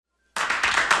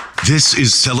This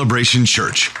is Celebration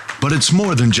Church, but it's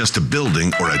more than just a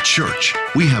building or a church.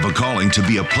 We have a calling to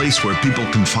be a place where people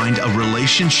can find a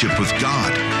relationship with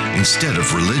God instead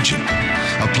of religion.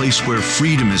 A place where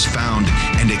freedom is found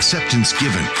and acceptance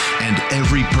given, and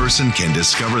every person can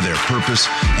discover their purpose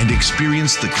and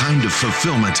experience the kind of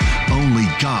fulfillment only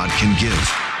God can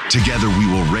give. Together we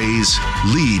will raise,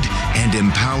 lead, and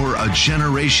empower a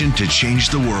generation to change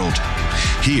the world.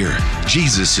 Here,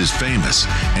 Jesus is famous,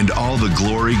 and all the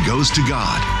glory goes to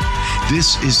God.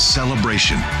 This is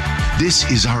Celebration. This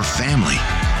is our family.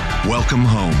 Welcome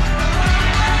home.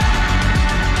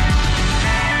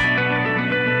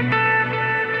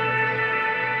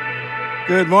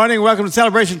 Good morning. Welcome to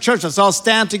Celebration Church. Let's all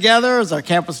stand together as our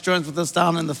campus joins with us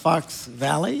down in the Fox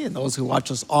Valley and those who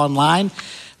watch us online.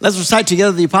 Let's recite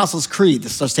together the Apostles' Creed.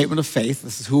 This is our statement of faith.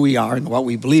 This is who we are and what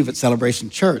we believe at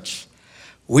Celebration Church.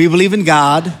 We believe in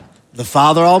God, the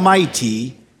Father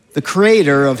Almighty, the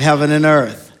creator of heaven and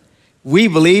earth. We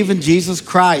believe in Jesus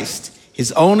Christ,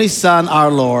 his only Son,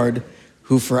 our Lord,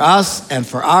 who for us and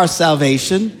for our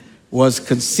salvation was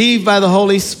conceived by the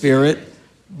Holy Spirit,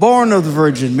 born of the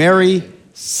Virgin Mary,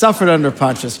 suffered under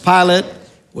Pontius Pilate,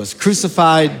 was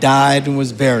crucified, died, and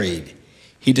was buried.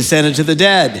 He descended to the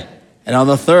dead, and on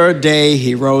the third day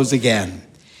he rose again.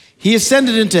 He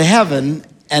ascended into heaven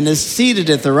and is seated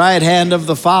at the right hand of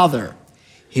the Father.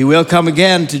 He will come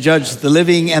again to judge the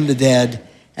living and the dead,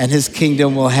 and his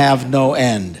kingdom will have no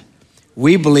end.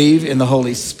 We believe in the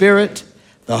Holy Spirit,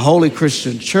 the holy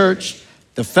Christian church,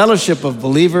 the fellowship of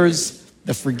believers,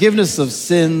 the forgiveness of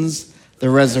sins, the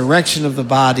resurrection of the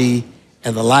body,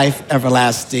 and the life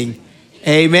everlasting.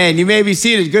 Amen. You may be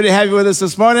seated. Good to have you with us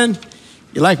this morning.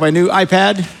 You like my new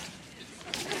iPad?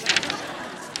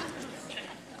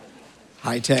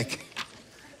 High tech.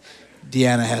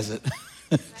 Deanna has it.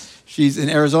 She's in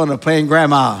Arizona playing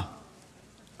grandma.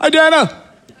 Hi, Deanna.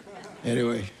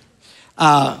 Anyway,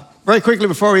 very quickly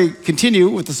before we continue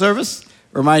with the service,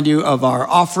 remind you of our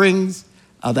offerings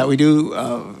that we do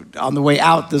on the way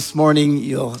out this morning.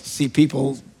 You'll see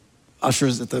people,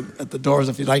 ushers at the doors.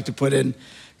 If you'd like to put in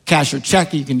cash or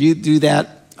check, you can do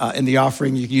that in the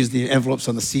offering. You can use the envelopes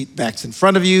on the seat backs in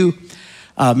front of you.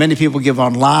 Many people give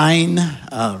online,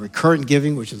 recurrent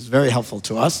giving, which is very helpful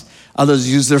to us.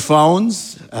 Others use their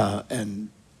phones, and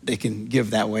they can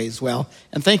give that way as well.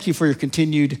 And thank you for your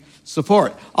continued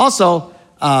support. Also,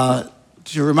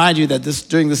 to remind you that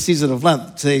during the season of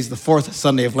Lent, today's the fourth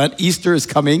Sunday of Lent. Easter is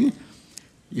coming.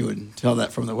 You wouldn't tell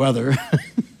that from the weather,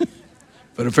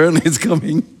 but apparently it's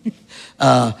coming.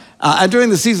 And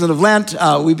during the season of Lent,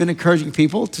 we've been encouraging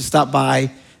people to stop by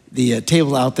the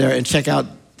table out there and check out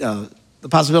the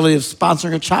possibility of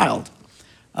sponsoring a child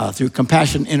through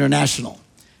Compassion International.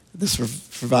 This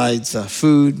provides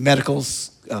food, medical,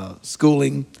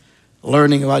 schooling,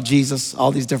 learning about Jesus,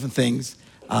 all these different things.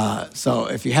 So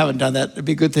if you haven't done that, it'd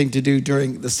be a good thing to do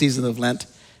during the season of Lent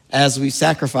as we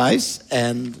sacrifice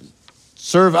and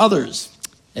serve others.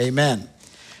 Amen.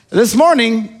 This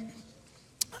morning,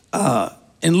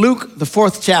 in Luke, the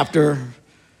 4th chapter,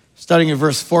 starting in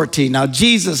verse 14, now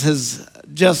Jesus has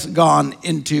just gone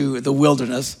into the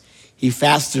wilderness. He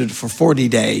fasted for 40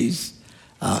 days,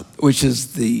 which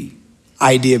is the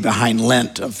idea behind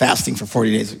Lent, of fasting for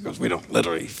 40 days, because we don't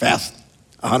literally fast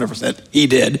 100%. He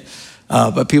did,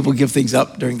 but people give things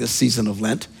up during this season of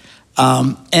Lent.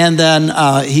 And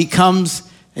then he comes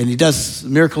and he does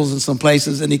miracles in some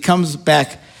places, and he comes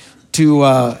back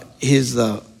to his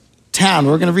town.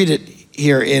 We're going to read it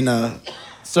here in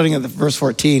starting at verse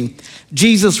 14.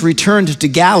 Jesus returned to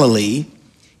Galilee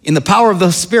in the power of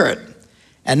the Spirit,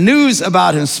 and news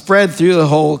about him spread through the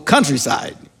whole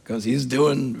countryside because he's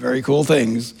doing very cool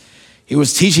things. He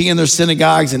was teaching in their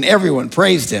synagogues, and everyone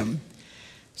praised him.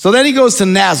 So then he goes to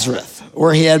Nazareth,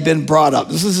 where he had been brought up.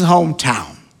 This is his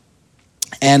hometown.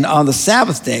 And on the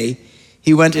Sabbath day,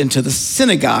 he went into the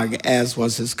synagogue, as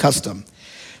was his custom.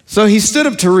 So he stood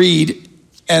up to read,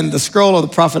 and the scroll of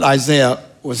the prophet Isaiah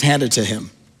was handed to him.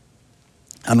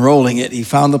 Unrolling it, he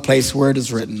found the place where it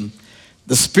is written,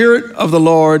 "The Spirit of the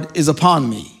Lord is upon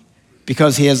me,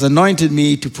 because he has anointed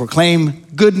me to proclaim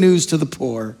good news to the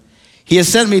poor. He has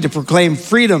sent me to proclaim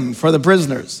freedom for the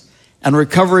prisoners and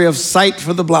recovery of sight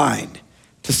for the blind,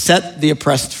 to set the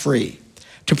oppressed free,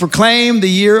 to proclaim the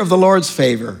year of the Lord's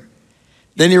favor."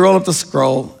 Then he rolled up the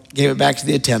scroll, gave it back to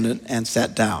the attendant, and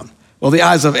sat down. Well, the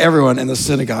eyes of everyone in the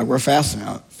synagogue were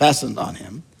fastened on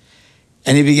him.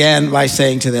 And he began by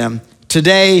saying to them,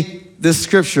 "Today this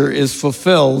scripture is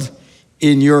fulfilled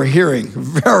in your hearing."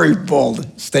 Very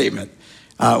bold statement.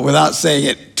 Without saying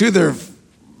it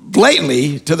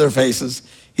blatantly to their faces,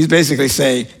 he's basically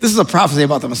saying, this is a prophecy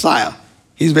about the Messiah.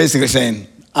 He's basically saying,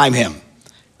 I'm him.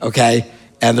 okay?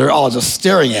 And they're all just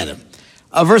staring at him.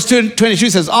 Verse 22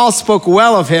 says, all spoke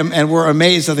well of him and were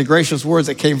amazed at the gracious words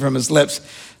that came from his lips.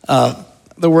 The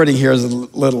wording here is a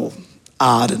little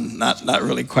odd and not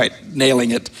really quite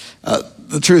nailing it.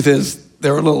 The truth is, they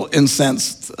were a little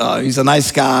incensed. He's a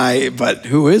nice guy, but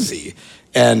who is he?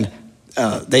 And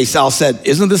they all said,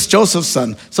 isn't this Joseph's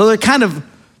son? So they're kind of,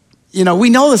 we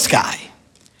know this guy.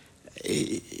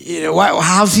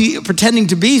 How's he pretending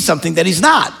to be something that he's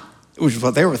not? Which is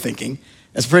what they were thinking.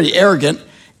 It's pretty arrogant.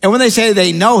 And when they say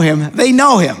they know him, they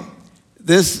know him.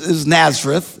 This is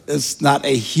Nazareth. It's not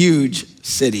a huge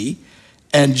city.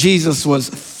 And Jesus was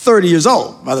 30 years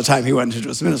old by the time he went into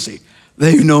his ministry.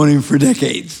 They've known him for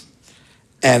decades.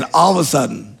 And all of a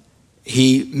sudden,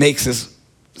 he makes this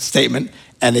statement,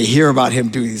 and they hear about him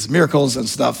doing these miracles and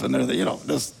stuff, and they're,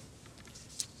 this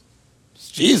it's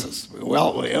Jesus. We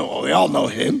all know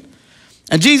him.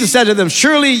 And Jesus said to them,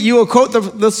 surely you will quote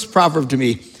this proverb to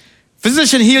me,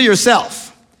 physician, heal yourself.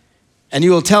 And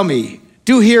you will tell me,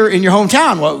 do here in your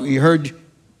hometown what we heard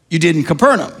you did in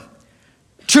Capernaum.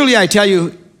 Truly I tell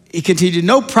you, he continued,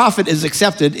 no prophet is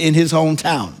accepted in his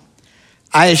hometown.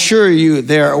 I assure you,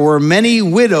 there were many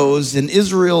widows in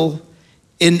Israel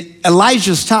in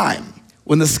Elijah's time,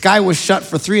 when the sky was shut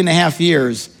for 3.5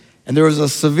 years, and there was a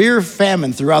severe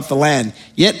famine throughout the land.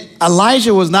 Yet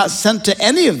Elijah was not sent to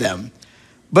any of them,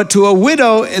 but to a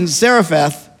widow in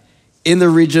Zarephath in the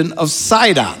region of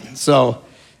Sidon. So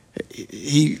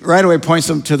he right away points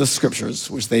them to the scriptures,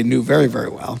 which they knew very, very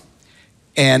well,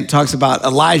 and talks about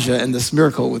Elijah and this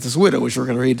miracle with this widow, which we're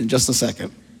going to read in just a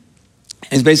second.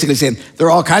 And he's basically saying there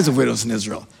are all kinds of widows in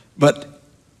Israel, but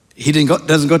he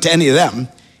doesn't go to any of them.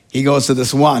 He goes to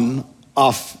this one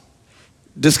off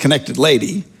disconnected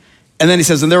lady. And then he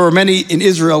says, and there were many in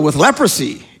Israel with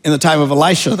leprosy in the time of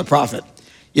Elisha the prophet.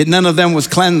 Yet none of them was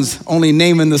cleansed, only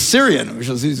Naaman the Syrian, which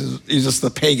was he's just the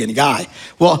pagan guy.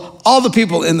 Well, all the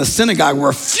people in the synagogue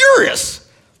were furious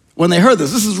when they heard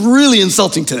this. This is really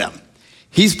insulting to them.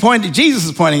 Jesus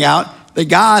is pointing out that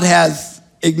God has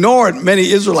ignored many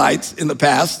Israelites in the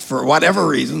past for whatever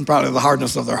reason, probably the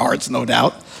hardness of their hearts, no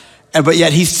doubt. But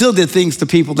yet he still did things to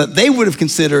people that they would have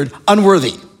considered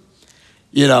unworthy.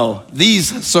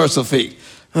 These sorts of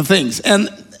things. And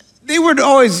they would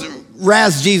always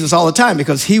razz Jesus all the time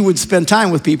because he would spend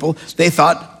time with people they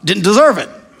thought didn't deserve it.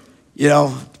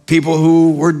 People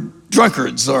who were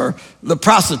drunkards or the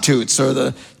prostitutes or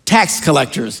the tax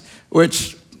collectors,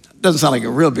 which doesn't sound like a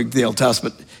real big deal to us,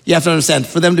 but you have to understand,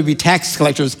 for them to be tax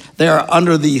collectors, they are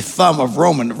under the thumb of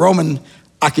Roman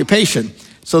occupation.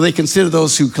 So they consider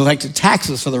those who collected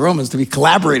taxes for the Romans to be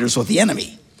collaborators with the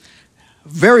enemy.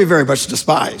 Very, very much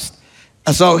despised.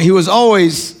 And so he was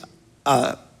always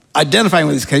identifying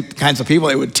with these kinds of people.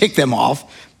 It would tick them off.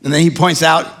 And then he points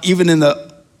out, even in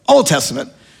the Old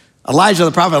Testament, Elijah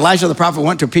the prophet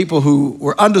went to people who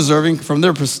were undeserving from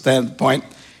their standpoint,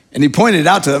 and he pointed it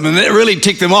out to them, and it really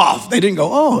ticked them off. They didn't go,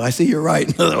 oh, I see you're right.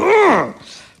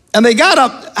 And they got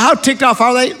up. How ticked off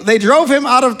are they? They drove him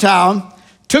out of town,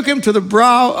 took him to the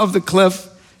brow of the cliff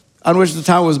on which the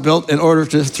town was built in order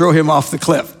to throw him off the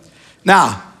cliff.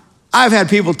 Now, I've had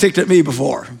people ticked at me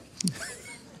before.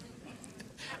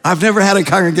 I've never had a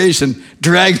congregation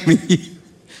drag me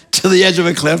to the edge of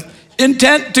a cliff,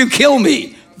 intent to kill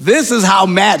me. This is how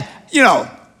mad,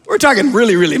 we're talking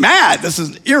really, really mad. This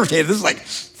is irritated. This is like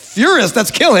furious.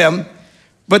 Let's kill him.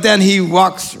 But then he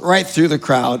walks right through the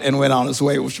crowd and went on his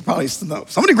way, which probably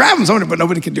somebody grabbed him, but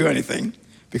nobody could do anything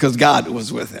because God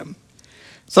was with him.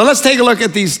 So let's take a look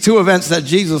at these two events that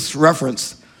Jesus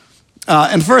referenced.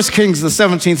 In 1 Kings, the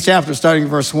 17th chapter, starting in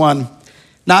verse 1.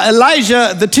 Now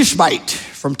Elijah the Tishbite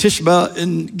from Tishba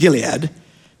in Gilead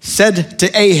said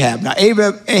to Ahab. Now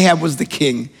Ahab was the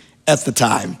king at the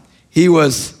time. He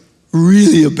was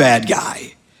really a bad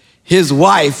guy. His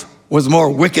wife was more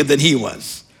wicked than he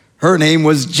was. Her name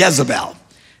was Jezebel.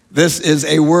 This is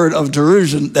a word of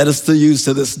derision that is still used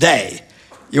to this day.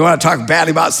 You want to talk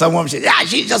badly about someone,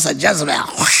 she's just a Jezebel.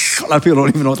 A lot of people don't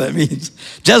even know what that means.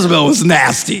 Jezebel was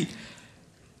nasty.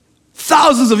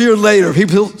 Thousands of years later,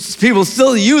 people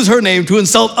still use her name to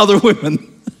insult other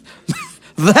women.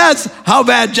 That's how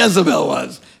bad Jezebel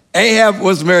was. Ahab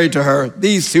was married to her.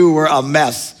 These two were a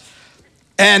mess.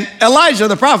 And Elijah,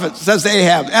 the prophet, says to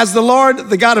Ahab, as the Lord,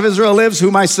 the God of Israel lives,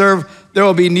 whom I serve, there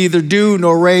will be neither dew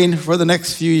nor rain for the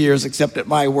next few years except at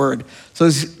my word. So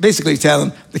he's basically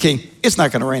telling the king, it's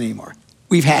not going to rain anymore.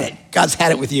 We've had it. God's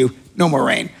had it with you. No more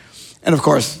rain. And of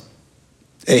course,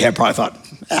 Ahab probably thought,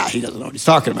 he doesn't know what he's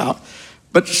talking about.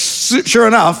 But sure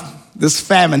enough, this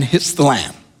famine hits the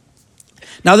land.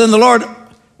 Now then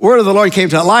word of the Lord came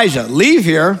to Elijah, leave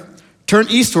here, turn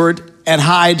eastward, and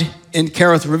hide in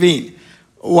Kerith Ravine.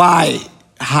 Why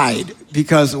hide?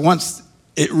 Because once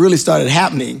it really started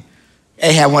happening,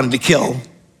 Ahab wanted to kill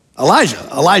Elijah.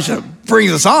 Elijah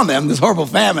brings us on them, this horrible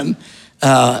famine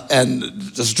and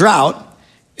this drought.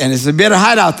 And he said, better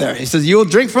hide out there. He says, you'll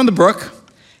drink from the brook,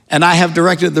 and I have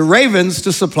directed the ravens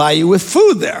to supply you with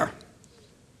food there.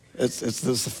 This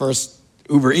is the first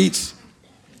Uber Eats.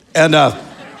 And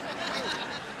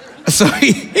so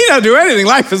he doesn't do anything.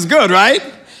 Life is good, right?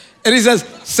 And he says,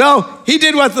 so he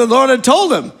did what the Lord had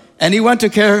told him. And he went to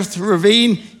Kerith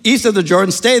Ravine, east of the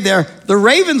Jordan, stayed there. The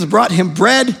ravens brought him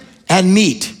bread and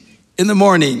meat in the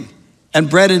morning and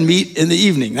bread and meat in the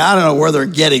evening. Now, I don't know where they're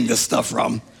getting this stuff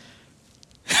from.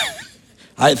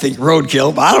 I think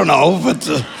roadkill, but I don't know. But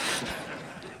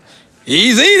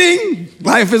he's eating.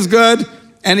 Life is good.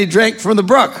 And he drank from the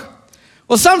brook.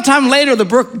 Well, sometime later, the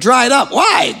brook dried up.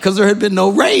 Why? Because there had been no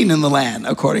rain in the land,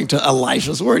 according to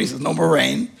Elisha's word. He says, no more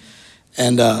rain.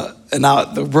 And now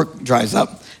the brook dries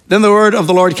up. Then the word of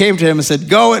the Lord came to him and said,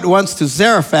 go at once to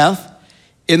Zarephath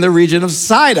in the region of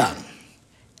Sidon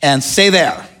and stay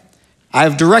there. I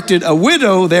have directed a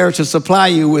widow there to supply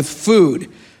you with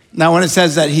food. Now, when it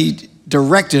says that he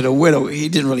directed a widow, he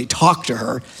didn't really talk to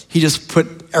her. He just put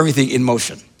everything in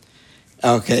motion.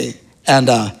 Okay. And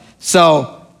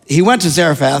so he went to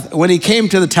Zarephath. When he came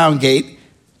to the town gate,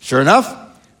 sure enough,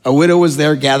 a widow was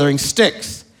there gathering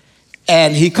sticks.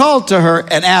 And he called to her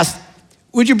and asked,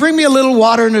 would you bring me a little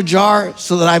water in a jar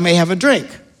so that I may have a drink?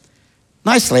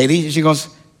 Nice lady. She goes,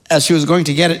 as she was going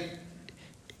to get it,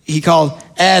 he called,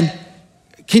 and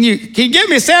can you get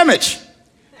me a sandwich?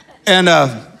 And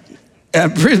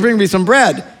bring me some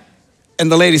bread. And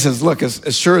the lady says, look,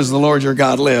 as sure as the Lord your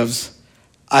God lives,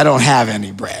 I don't have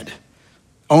any bread.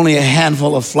 Only a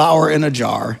handful of flour in a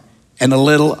jar and a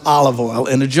little olive oil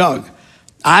in a jug.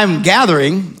 I'm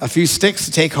gathering a few sticks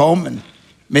to take home and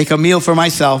make a meal for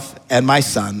myself and my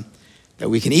son that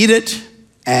we can eat it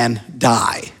and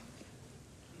die.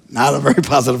 Not a very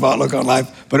positive outlook on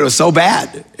life, but it was so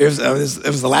bad. It was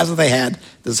the last that they had.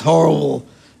 This horrible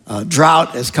drought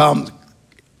has come.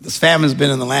 This famine's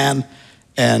been in the land,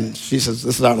 and she says,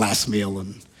 this is our last meal,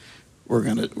 and we're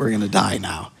gonna die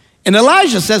now. And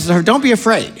Elijah says to her, don't be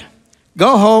afraid.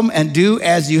 Go home and do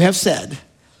as you have said.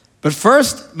 But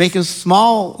first, make a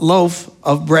small loaf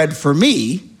of bread for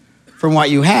me from what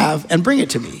you have and bring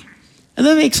it to me. And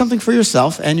then make something for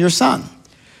yourself and your son.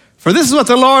 For this is what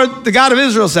the Lord, the God of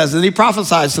Israel, says. And he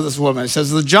prophesies to this woman. He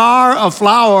says, the jar of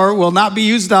flour will not be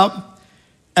used up,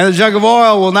 and the jug of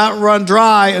oil will not run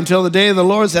dry until the day of the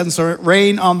Lord sends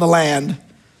rain on the land.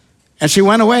 And she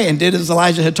went away and did as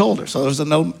Elijah had told her. So there was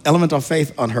an element of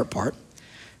faith on her part.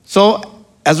 So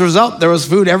as a result, there was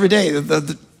food every day.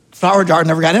 The flour jar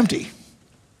never got empty.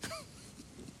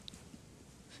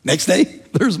 Next day,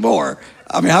 there's more.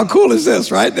 I mean, how cool is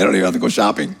this, right? They don't even have to go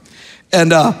shopping.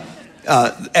 And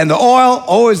the oil,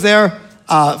 always there.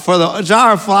 For the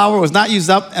jar of flour was not used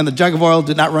up, and the jug of oil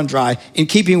did not run dry, in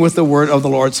keeping with the word of the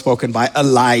Lord spoken by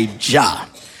Elijah.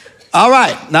 All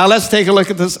right, now let's take a look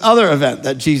at this other event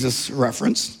that Jesus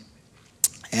referenced.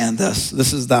 And this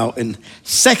is now in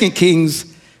 2 Kings,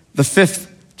 the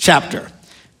 5th chapter.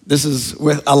 This is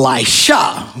with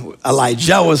Elisha.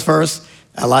 Elijah was first.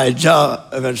 Elijah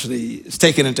eventually is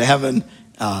taken into heaven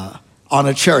on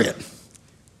a chariot.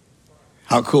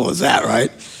 How cool is that,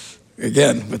 right?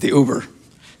 Again, with the Uber.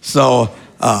 So,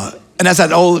 and that's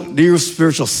that old New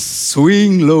spiritual,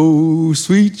 swing low,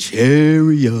 sweet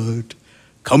chariot,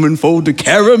 coming forward to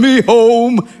carry me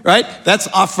home, right? That's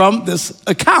off from this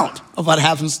account of what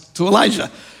happens to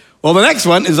Elijah. Well, the next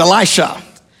one is Elisha.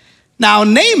 Now,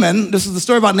 Naaman, this is the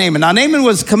story about Naaman. Now, Naaman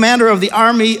was commander of the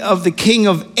army of the king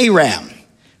of Aram.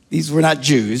 These were not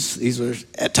Jews. These were,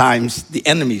 at times, the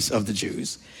enemies of the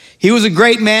Jews. He was a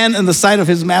great man in the sight of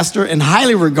his master and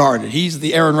highly regarded. He's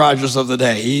the Aaron Rodgers of the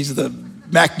day. He's the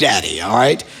Mac Daddy, all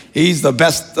right? He's the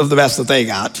best of the best that they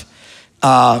got.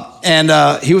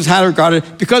 And he was highly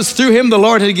regarded because through him the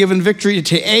Lord had given victory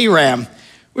to Aram,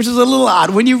 which is a little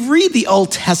odd. When you read the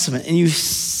Old Testament and you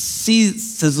see it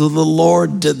says the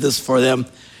Lord did this for them,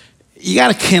 you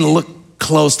got to kind of look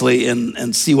closely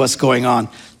and see what's going on.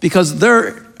 Because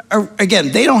they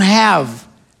didn't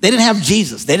have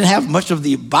Jesus. They didn't have much of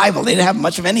the Bible. They didn't have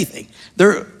much of anything.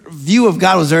 Their view of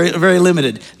God was very, very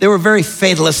limited. They were very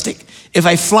fatalistic. If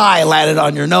a fly landed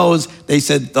on your nose, they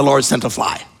said the Lord sent a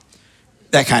fly.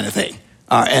 That kind of thing.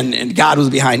 And God was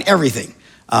behind everything.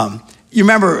 You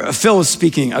remember Phil was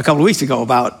speaking a couple of weeks ago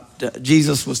about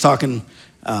Jesus was talking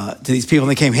to these people,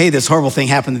 and they came, hey, this horrible thing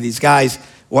happened to these guys.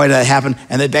 Why did that happen?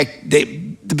 And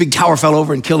the big tower fell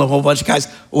over and killed a whole bunch of guys.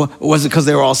 Was it because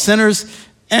they were all sinners?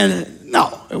 And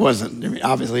no, it wasn't. I mean,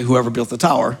 obviously, whoever built the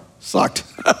tower sucked.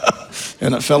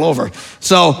 and it fell over.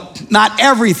 So not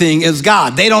everything is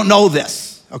God. They don't know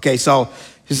this. Okay, so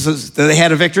he says they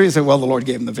had a victory. He said, well, the Lord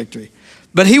gave him the victory.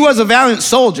 But he was a valiant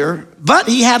soldier, but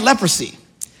he had leprosy.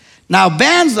 Now,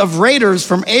 bands of raiders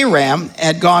from Aram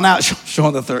had gone out,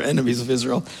 showing that they're enemies of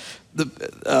Israel.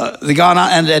 They gone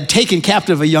out and had taken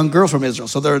captive a young girl from Israel.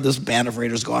 So there, this band of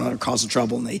raiders go on and are causing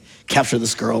trouble, and they capture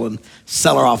this girl and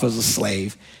sell her off as a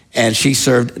slave. And she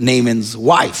served Naaman's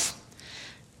wife.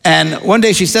 And one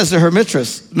day she says to her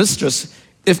mistress,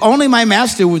 if only my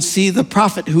master would see the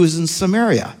prophet who is in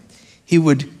Samaria, he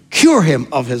would cure him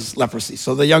of his leprosy.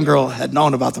 So the young girl had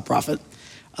known about the prophet,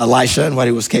 Elisha, and what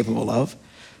he was capable of.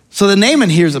 So then Naaman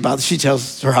hears about it. She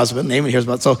tells her husband, Naaman hears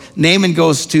about it. So Naaman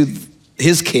goes to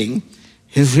his king,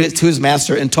 to his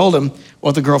master, and told him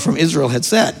what the girl from Israel had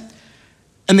said.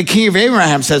 And the king of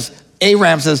Aram says,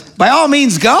 by all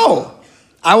means go.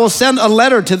 I will send a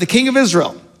letter to the king of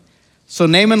Israel. So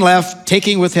Naaman left,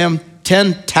 taking with him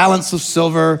 10 talents of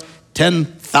silver,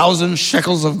 10,000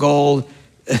 shekels of gold.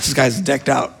 This guy's decked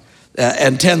out.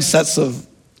 And 10 sets of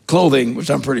clothing, which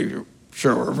I'm pretty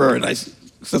sure were very nice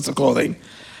sets of clothing.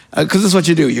 Because this is what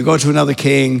you do. You go to another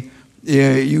king,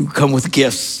 you come with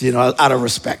gifts, out of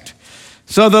respect.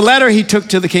 So the letter he took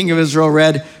to the king of Israel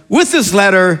read, with this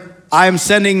letter, I am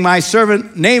sending my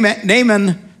servant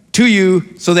Naaman to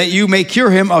you so that you may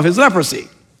cure him of his leprosy.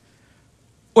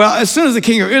 Well, as soon as the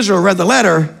king of Israel read the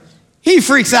letter, he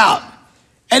freaks out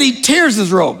and he tears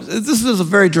his robes. This is a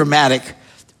very dramatic.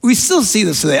 We still see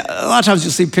this today. A lot of times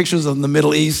you see pictures of the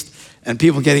Middle East and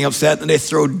people getting upset and they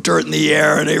throw dirt in the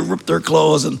air and they rip their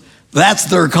clothes, and that's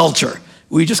their culture.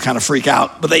 We just kind of freak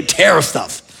out, but they tear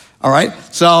stuff, all right?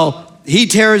 So he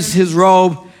tears his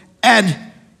robe and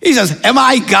he says, am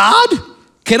I God?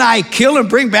 Can I kill and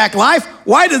bring back life?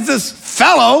 Why does this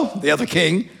fellow, the other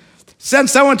king, send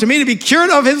someone to me to be cured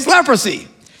of his leprosy?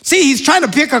 See, he's trying to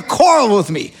pick a quarrel with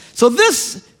me. So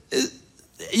this,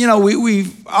 we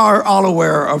are all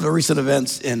aware of the recent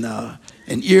events in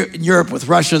Europe with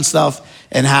Russia and stuff,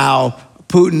 and how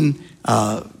Putin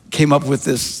came up with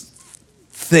this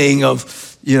thing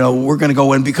of, we're going to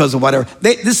go in because of whatever.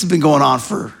 This has been going on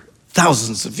for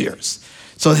thousands of years.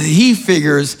 So he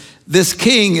figures this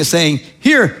king is saying,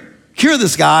 here, cure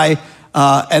this guy,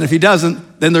 and if he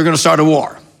doesn't, then they're going to start a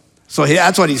war. So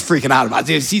that's what he's freaking out about.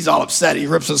 He's all upset. He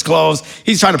rips his clothes.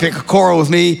 He's trying to pick a quarrel with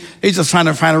me. He's just trying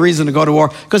to find a reason to go to war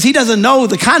because he doesn't know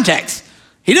the context.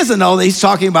 He doesn't know that he's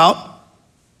talking about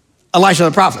Elisha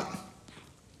the prophet.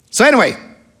 So anyway,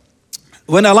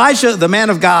 when Elisha, the man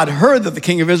of God, heard that the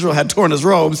king of Israel had torn his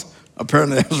robes,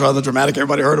 apparently that was rather dramatic.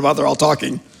 Everybody heard about it. They're all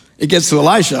talking. It gets to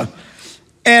Elisha.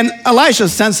 And Elisha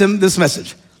sends him this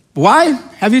message. Why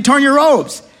have you torn your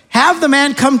robes? Have the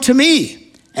man come to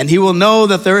me, and he will know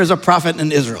that there is a prophet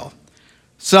in Israel.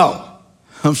 So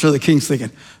I'm sure the king's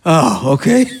thinking, oh,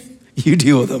 okay, you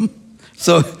deal with him.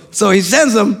 So he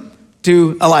sends him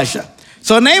to Elisha.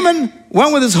 So Naaman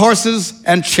went with his horses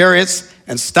and chariots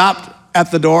and stopped at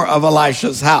the door of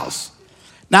Elisha's house.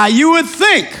 Now you would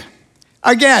think,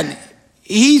 again,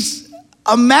 he's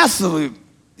a massively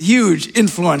huge,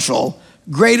 influential,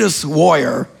 greatest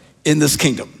warrior in this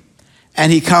kingdom.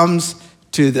 And he comes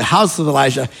to the house of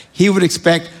Elisha. He would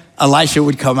expect Elisha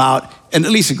would come out and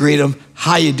at least greet him.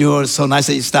 How you doing? It's so nice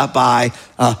that you stopped by.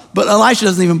 But Elisha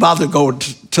doesn't even bother to go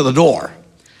to the door.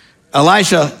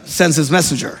 Elisha sends his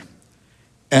messenger.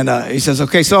 And he says,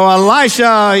 okay, so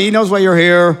Elisha, he knows why you're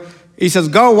here. He says,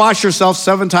 go wash yourself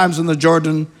 7 times in the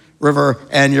Jordan River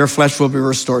and your flesh will be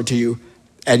restored to you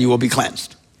and you will be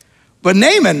cleansed. But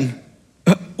Naaman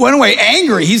went away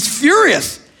angry. He's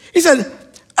furious. He said,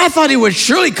 I thought he would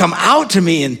surely come out to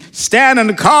me and stand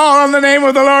and call on the name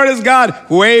of the Lord his God,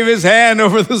 wave his hand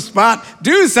over the spot,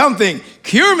 do something,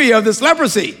 cure me of this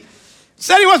leprosy.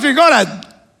 Said he wants me to go to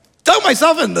dunk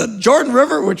myself in the Jordan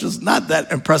River, which is not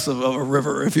that impressive of a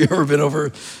river. If you've ever been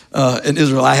over in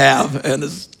Israel, I have. And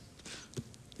it's,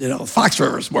 Fox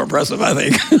River is more impressive, I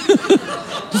think.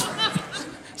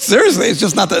 Seriously, it's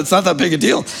just not that big a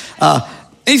deal.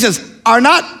 He says, are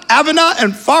not Abana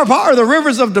and Pharpar, or the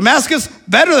rivers of Damascus,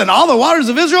 better than all the waters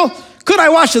of Israel? Could I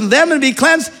wash in them and be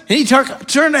cleansed? And he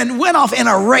turned and went off in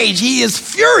a rage. He is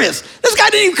furious. This guy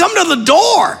didn't even come to the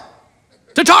door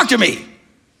to talk to me.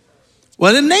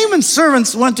 Well, then Naaman's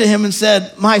servants went to him and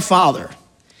said, my father,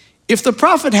 if the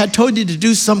prophet had told you to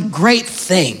do some great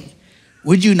thing,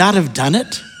 would you not have done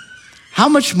it? How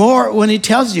much more when he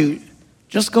tells you,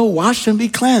 just go wash and be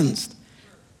cleansed?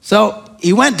 So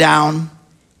he went down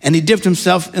and he dipped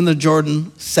himself in the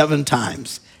Jordan 7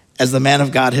 times, as the man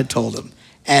of God had told him.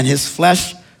 And his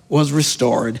flesh was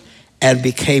restored and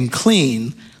became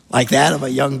clean like that of a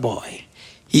young boy.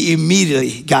 He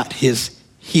immediately got his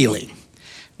healing.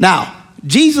 Now,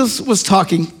 Jesus was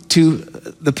talking to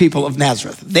the people of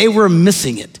Nazareth. They were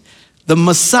missing it. The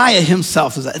Messiah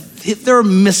himself, they're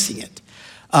missing it.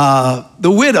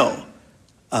 The widow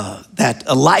that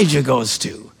Elijah goes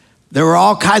to, there were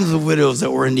all kinds of widows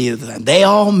that were in need at the time. They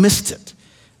all missed it.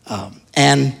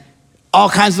 And all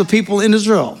kinds of people in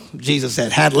Israel, Jesus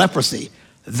said, had leprosy.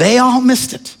 They all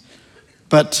missed it.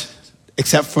 But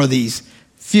except for these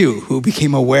few who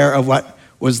became aware of what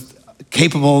was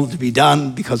capable to be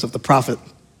done because of the prophet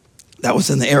that was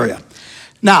in the area.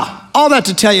 Now, all that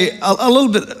to tell you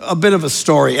a bit of a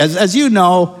story. As you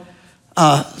know,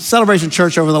 Celebration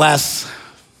Church over the last,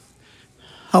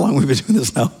 how long have we been doing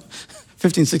this now?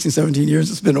 15, 16, 17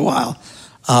 years, it's been a while.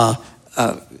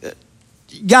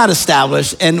 Got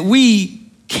established, and we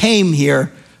came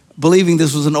here believing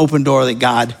this was an open door that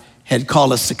God had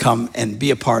called us to come and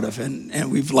be a part of,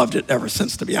 and we've loved it ever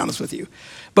since, to be honest with you.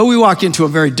 But we walked into a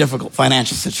very difficult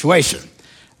financial situation,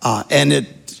 and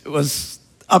it was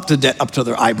up to debt, up to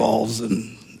their eyeballs,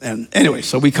 and anyway,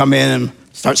 so we come in and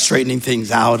start straightening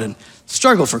things out and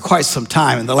struggle for quite some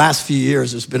time. In the last few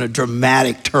years, there's been a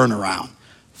dramatic turnaround.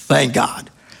 Thank God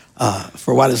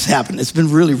for what has happened. It's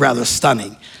been really rather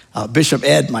stunning. Bishop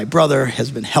Ed, my brother,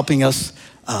 has been helping us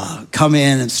come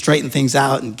in and straighten things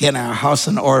out and get our house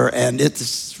in order, and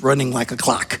it's running like a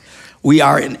clock. We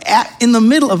are in the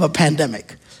middle of a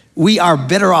pandemic. We are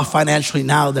better off financially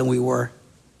now than we were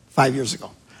 5 years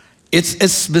ago.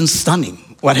 It's been stunning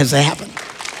what has happened.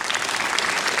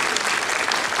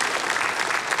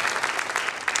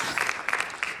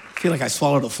 I feel like I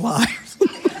swallowed a fly.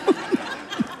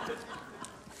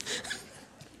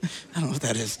 I don't know what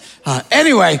that is.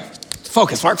 Anyway,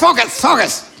 focus, Mark,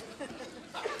 focus.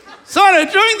 So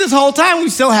during this whole time, we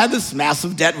still had this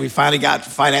massive debt. We finally got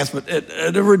financed, but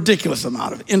at a ridiculous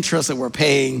amount of interest that we're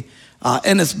paying,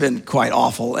 and it's been quite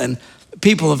awful. And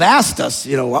people have asked us,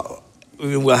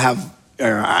 we'll have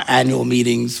our annual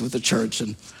meetings with the church,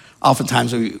 and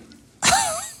oftentimes we,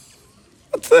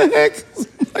 what the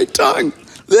heck? My tongue.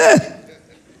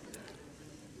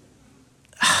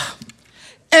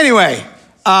 Anyway,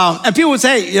 and people would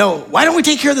say, why don't we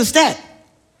take care of this debt?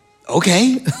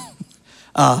 Okay.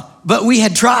 But we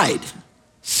had tried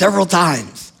several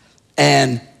times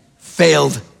and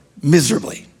failed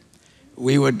miserably.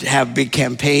 We would have big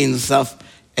campaigns and stuff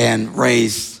and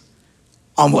raise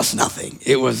almost nothing.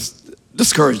 It was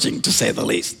discouraging, to say the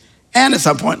least. And at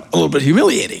some point, a little bit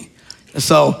humiliating.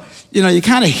 So, you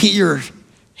kind of hit your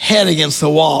head against the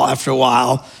wall after a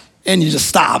while, and you just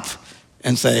stop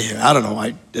and say, I don't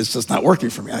know, it's just not working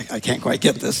for me. I can't quite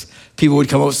get this. People would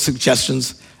come up with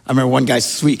suggestions. I remember one guy,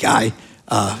 sweet guy,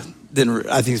 I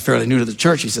think he's fairly new to the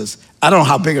church. He says, I don't know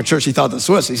how big a church he thought this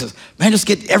was. He says, man, just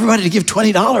get everybody to give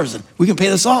 $20 and we can pay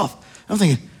this off. I'm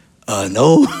thinking,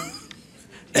 no,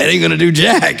 that ain't gonna do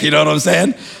jack, you know what I'm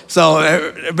saying? So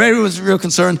everybody was real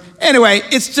concerned. Anyway,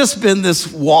 it's just been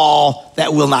this wall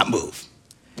that will not move.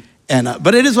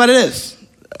 But it is what it is.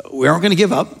 We aren't gonna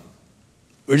give up.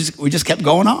 We just kept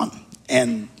going on.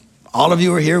 And all of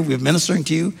you are here, we're ministering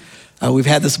to you. We've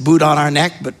had this boot on our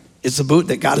neck, but it's a boot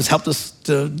that God has helped us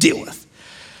to deal with.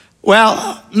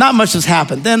 Well, not much has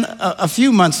happened. Then a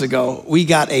few months ago, we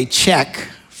got a check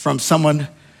from someone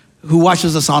who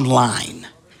watches us online.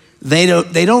 They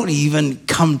don't even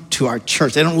come to our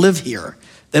church. They don't live here.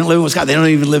 They don't live in Wisconsin. They don't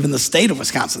even live in the state of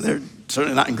Wisconsin. They're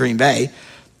certainly not in Green Bay.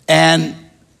 And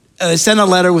they sent a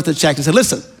letter with a check and said,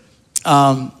 listen,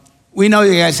 we know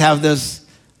you guys have this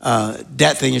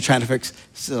debt thing you're trying to fix.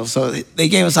 So they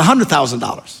gave us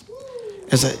 $100,000.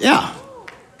 I said, yeah,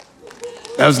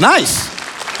 that was nice.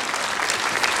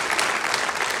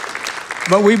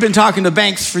 But we've been talking to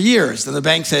banks for years, and the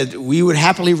bank said, we would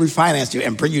happily refinance you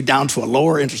and bring you down to a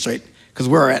lower interest rate, because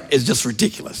where we're at is just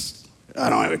ridiculous. I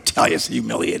don't even tell you, it's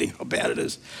humiliating how bad it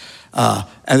is. And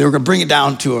they were gonna bring it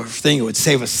down to a thing that would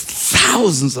save us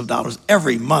thousands of dollars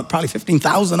every month, probably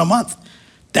 $15,000 a month.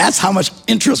 That's how much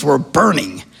interest we're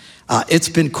burning. It's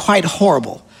been quite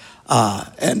horrible.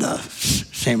 And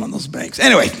shame on those banks.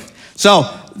 Anyway, so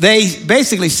they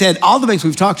basically said, all the banks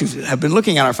we've talked to have been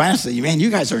looking at our finances. Man,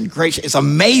 you guys are in great shape. It's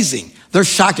amazing. They're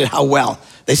shocked at how well.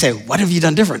 They say, what have you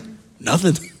done different?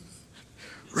 Nothing.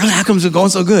 Really, how come it's going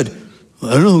so good?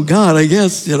 Well, I don't know, God, I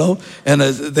guess, And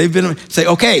they've been, say,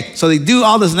 okay, so they do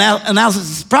all this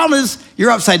analysis. The problem is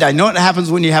you're upside down. You know what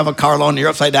happens when you have a car loan, you're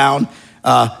upside down?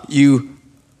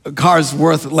 A car's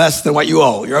worth less than what you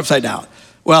owe. You're upside down.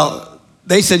 Well,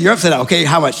 they said, you're upside down. Okay,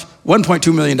 how much?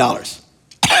 $1.2 million.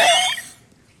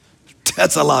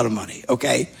 That's a lot of money,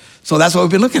 okay? So that's what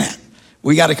we've been looking at.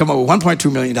 We got to come up with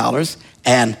 $1.2 million.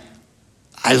 And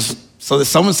so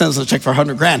someone sends us a check for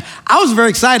 $100,000. I was very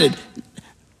excited.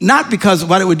 not because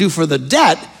what it would do for the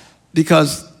debt,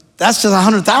 because that's just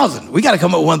 100,000. We got to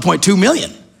come up with 1.2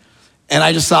 million. And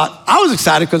I just thought, I was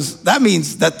excited because that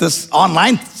means that this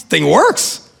online thing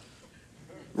works,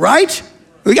 right?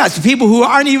 We got some people who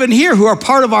aren't even here, who are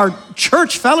part of our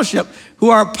church fellowship,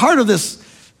 who are part of this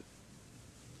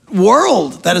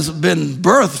world that has been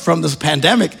birthed from this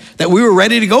pandemic that we were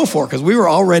ready to go for, because we were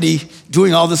already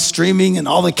doing all this streaming and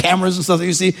all the cameras and stuff that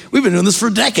you see. We've been doing this for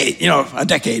a decade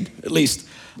at least.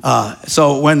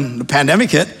 So when the pandemic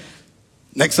hit,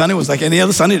 next Sunday was like any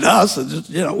other Sunday to us.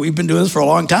 We've been doing this for a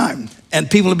long time. And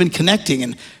people have been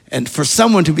connecting. And for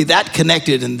someone to be that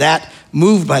connected and that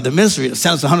moved by the ministry to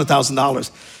send us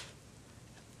 $100,000,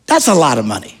 that's a lot of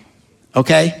money,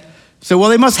 okay? So, well,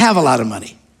 they must have a lot of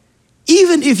money.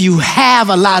 Even if you have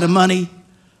a lot of money,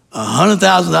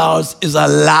 $100,000 is a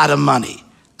lot of money.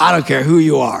 I don't care who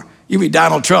you are. You be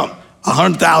Donald Trump,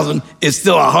 100,000 is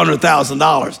still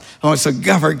 $100,000. So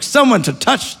for someone to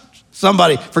touch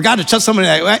somebody, for God to touch somebody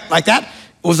like that,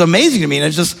 was amazing to me. And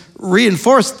it just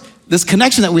reinforced this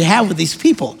connection that we have with these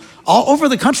people all over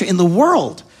the country, in the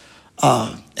world.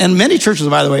 And many churches,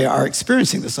 by the way, are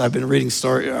experiencing this. I've been reading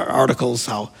articles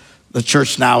how the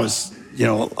church now is,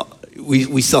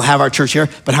 we still have our church here,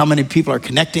 but how many people are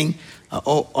connecting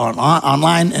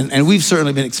online, and we've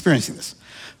certainly been experiencing this.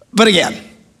 But again,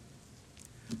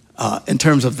 in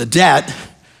terms of the debt,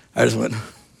 I just went,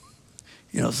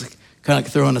 it's like kind of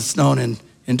like throwing a stone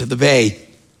into the bay.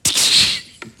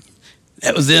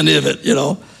 That was the end of it,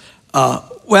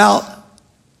 Well,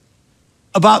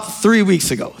 about 3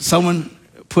 weeks ago, someone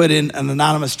put in an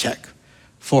anonymous check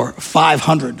for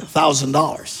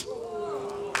 $500,000.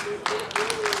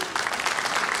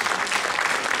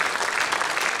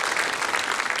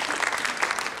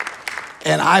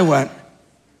 And I went,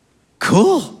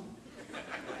 cool.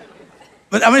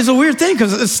 But it's a weird thing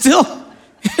because it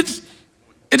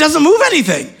doesn't move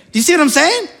anything. Do you see what I'm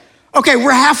saying? Okay,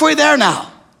 we're halfway there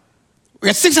now. We're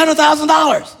at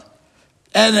 $600,000.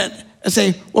 And I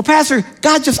say, well, Pastor,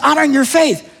 God's just honoring your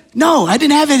faith. No, I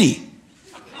didn't have any.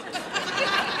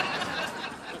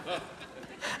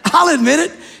 I'll admit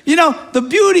it. The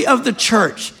beauty of the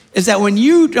church is that when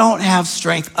you don't have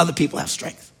strength, other people have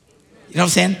strength. You know what I'm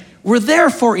saying? We're there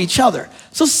for each other.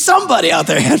 So somebody out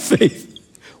there had faith.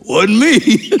 Wasn't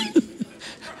me.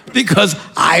 Because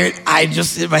I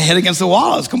just hit my head against the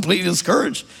wall. I was completely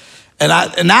discouraged.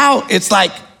 And now it's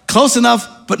like close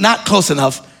enough, but not close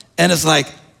enough. And it's like,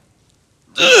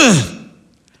 ugh.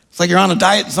 It's like you're on a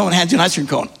diet and someone hands you an ice cream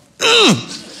cone. Ugh.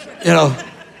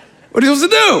 What are you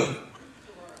supposed to do?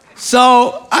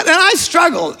 So, I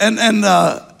struggled. And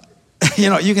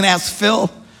you can ask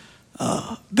Phil,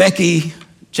 Becky,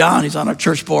 John, he's on our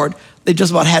church board. They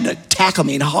just about had to tackle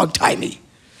me and hog tie me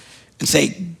and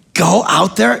say, go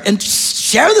out there and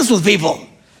share this with people.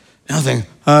 And I think,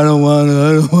 I don't want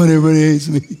everybody hates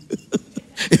me.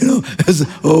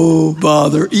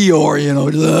 Bother, Eeyore,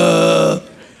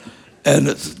 and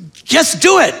just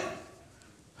do it.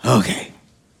 Okay.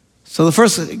 So the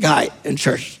first guy in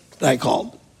church that I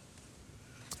called,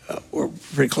 we're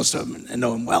pretty close to him and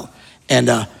know him well,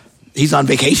 and he's on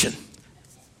vacation.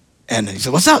 And he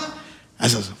said, what's up? I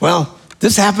said, well,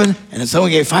 this happened, and then someone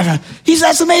gave $500. He said,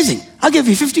 that's amazing. I'll give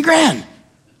you $50,000.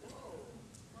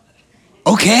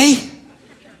 Okay,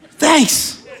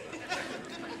 thanks.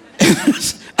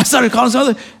 I started calling some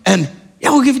other, and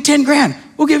we'll give you $10,000.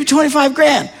 We'll give you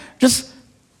 $25,000.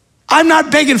 I'm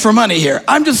not begging for money here.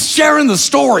 I'm just sharing the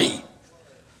story.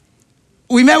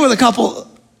 We met with a couple,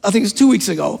 I think it was 2 weeks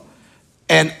ago,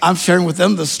 and I'm sharing with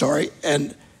them the story,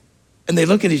 and they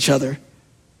look at each other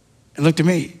and looked at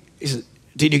me. He said,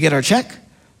 did you get our check?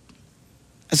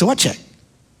 I said, what check?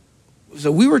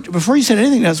 So before you said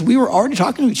anything to us, we were already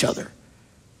talking to each other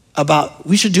about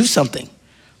we should do something.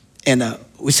 And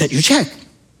we said, your check,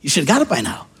 you should have got it by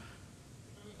now.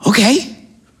 Okay.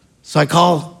 So I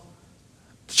call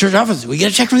the church office. We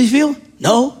get a check from these people?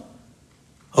 No.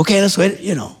 Okay, let's wait,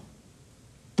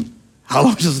 How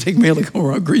long does it take mail to come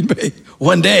around Green Bay?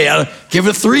 One day, I'll give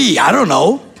it 3, I don't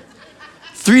know.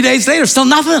 3 days later, still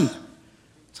nothing.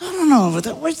 So I don't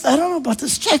know about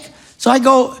this check. So I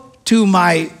go to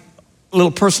my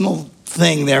little personal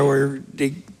thing there where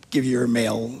they give you your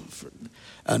mail.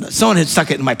 Someone had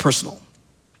stuck it in my personal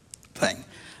thing.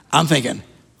 I'm thinking,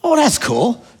 oh, that's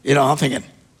cool. I'm thinking,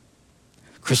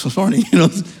 Christmas morning,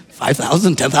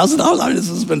 $5,000, $10,000. This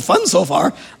has been fun so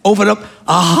far. Open up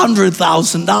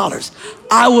 $100,000.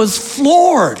 I was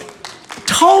floored,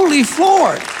 totally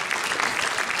floored.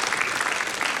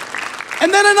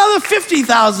 And then another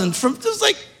 $50,000 from just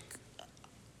like,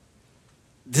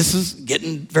 this is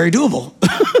getting very doable.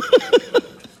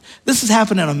 This has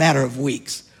happened in a matter of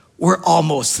weeks. We're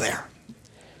almost there.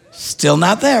 Still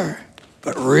not there,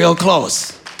 but real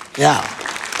close. Yeah.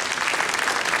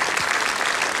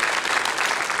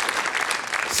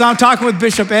 So I'm talking with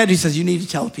Bishop Ed. He says, you need to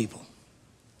tell people.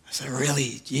 I said,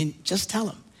 really? Just tell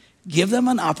them. Give them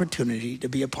an opportunity to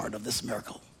be a part of this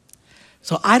miracle.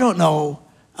 So I don't know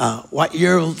what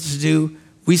you're able to do.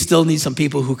 We still need some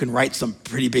people who can write some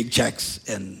pretty big checks,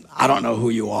 and I don't know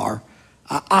who you are.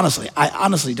 I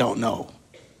honestly don't know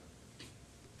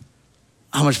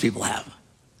how much people have.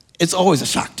 It's always a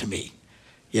shock to me,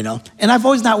 you know? And I've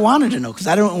always not wanted to know because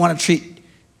I don't want to treat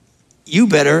you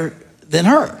better than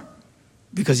her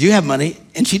because you have money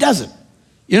and she doesn't.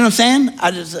 You know what I'm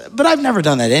saying? But I've never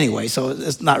done that anyway, so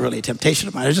it's not really a temptation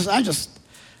of mine.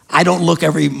 I don't look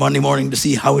every Monday morning to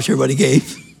see how much everybody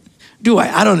gave. Do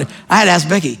I? I don't. I had to ask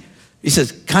Becky. He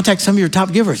says, contact some of your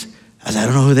top givers. I said, I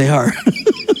don't know who they are.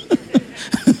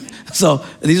 So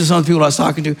these are some of the people I was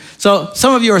talking to. So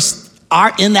some of you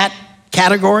are in that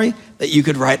category that you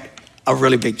could write a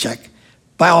really big check.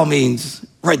 By all means,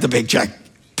 write the big check.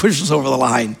 Push us over the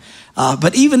line.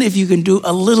 But even if you can do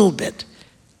a little bit,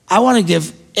 I want to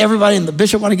give everybody, and the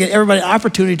bishop want to give everybody an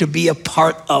opportunity to be a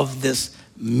part of this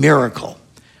miracle.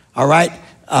 All right?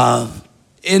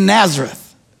 In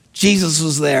Nazareth, Jesus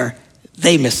was there.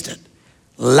 They missed it.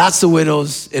 Lots of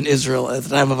widows in Israel at the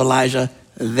time of Elijah,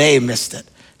 they missed it.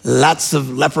 Lots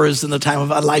of lepers in the time of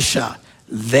Elisha,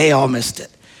 they all missed it,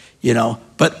 you know.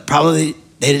 But probably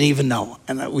they didn't even know.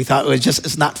 And we thought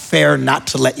it's not fair not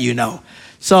to let you know.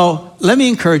 So let me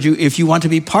encourage you, if you want to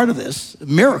be part of this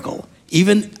miracle,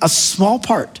 even a small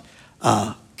part,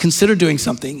 consider doing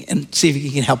something and see if you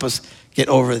can help us get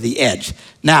over the edge.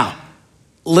 Now,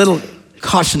 little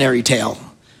cautionary tale.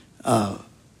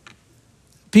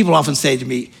 People often say to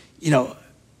me, you know,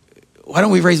 why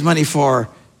don't we raise money for,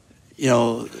 you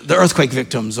know, the earthquake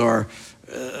victims or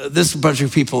this bunch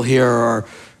of people here or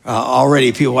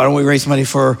already people, why don't we raise money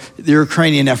for the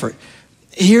Ukrainian effort?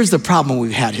 Here's the problem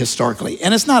we've had historically,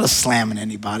 and it's not a slam on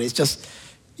anybody. It's just,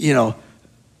 you know,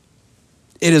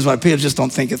 it is why people just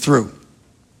don't think it through.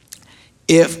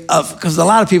 Because a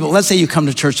lot of people, let's say you come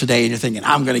to church today and you're thinking,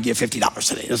 I'm going to give $50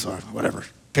 today, or whatever,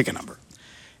 pick a number.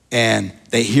 And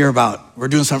they hear about, we're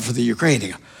doing something for the Ukraine. They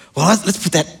go, well, let's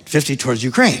put that 50 towards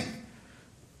Ukraine.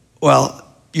 Well,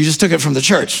 you just took it from the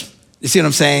church. You see what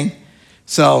I'm saying?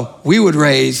 So we would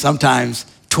raise sometimes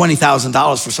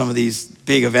 $20,000 for some of these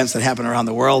big events that happen around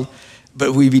the world,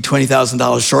 but we'd be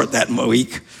 $20,000 short that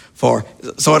week so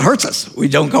it hurts us. We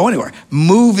don't go anywhere.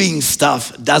 Moving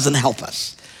stuff doesn't help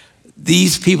us.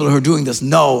 These people who are doing this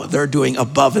know they're doing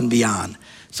above and beyond.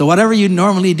 So whatever you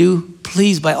normally do,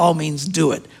 please, by all means,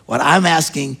 do it. What I'm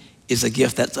asking is a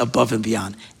gift that's above and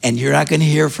beyond. And you're not going to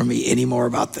hear from me anymore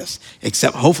about this,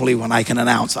 except hopefully when I can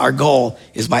announce our goal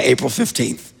is by April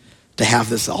 15th to have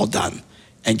this all done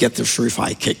and get the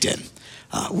Shurify kicked in.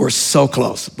 We're so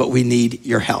close, but we need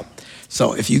your help.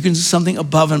 So if you can do something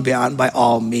above and beyond, by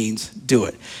all means, do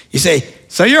it. You say,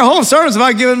 so your whole sermon's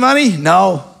about giving money?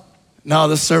 No,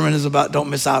 this sermon is about don't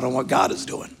miss out on what God is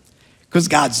doing, because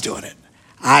God's doing it.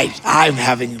 I'm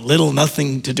having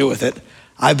nothing to do with it.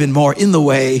 I've been more in the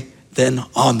way than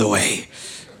on the way.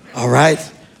 All right?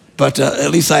 But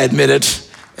at least I admit it.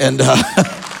 And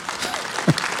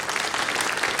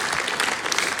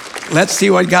let's see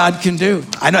what God can do.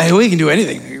 I know we can do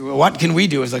anything. What can we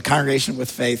do as a congregation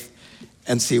with faith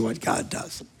and see what God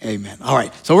does? Amen. All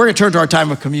right. So we're going to turn to our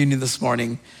time of communion this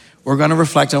morning. We're going to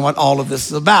reflect on what all of this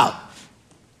is about.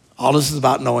 All this is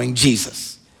about knowing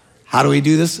Jesus. How do we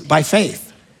do this? By faith.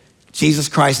 Jesus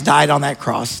Christ died on that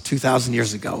cross 2,000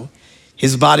 years ago.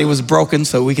 His body was broken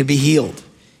so we could be healed.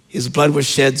 His blood was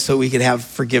shed so we could have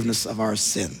forgiveness of our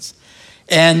sins.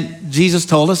 And Jesus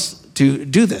told us to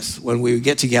do this when we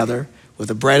get together with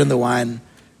the bread and the wine,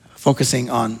 focusing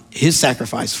on his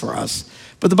sacrifice for us.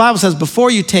 But the Bible says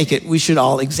before you take it, we should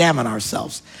all examine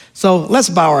ourselves. So let's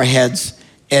bow our heads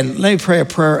and let me pray a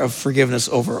prayer of forgiveness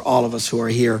over all of us who are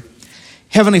here.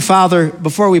 Heavenly Father,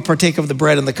 before we partake of the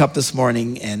bread and the cup this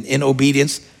morning, and in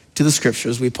obedience to the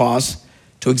scriptures, we pause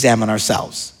to examine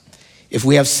ourselves. If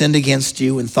we have sinned against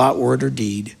you in thought, word, or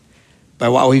deed, by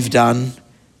what we've done,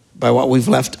 by what we've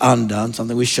left undone,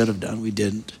 something we should have done, we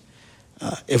didn't.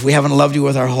 If we haven't loved you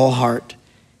with our whole heart,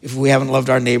 if we haven't loved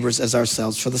our neighbors as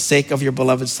ourselves, for the sake of your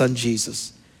beloved Son,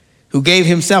 Jesus, who gave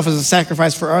himself as a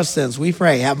sacrifice for our sins, we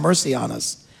pray, have mercy on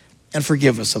us and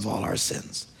forgive us of all our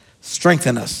sins.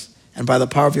 Strengthen us, and by the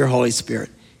power of your Holy Spirit,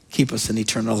 keep us in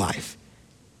eternal life.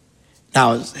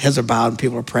 Now, as heads are bowed and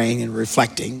people are praying and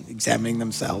reflecting, examining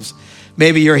themselves,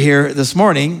 maybe you're here this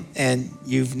morning and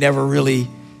you've never really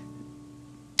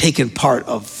taken part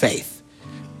of faith.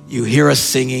 You hear us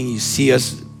singing, you see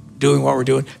us doing what we're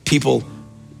doing, people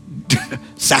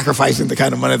sacrificing the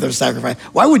kind of money they're sacrificing.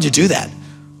 Why would you do that?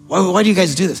 Why do you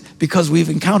guys do this? Because we've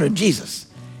encountered Jesus.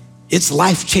 It's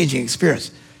life-changing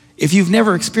experience. If you've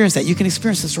never experienced that, you can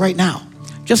experience this right now.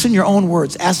 Just in your own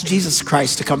words, ask Jesus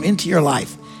Christ to come into your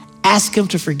life. Ask him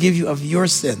to forgive you of your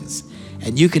sins.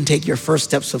 And you can take your first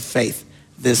steps of faith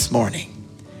this morning.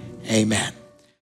 Amen.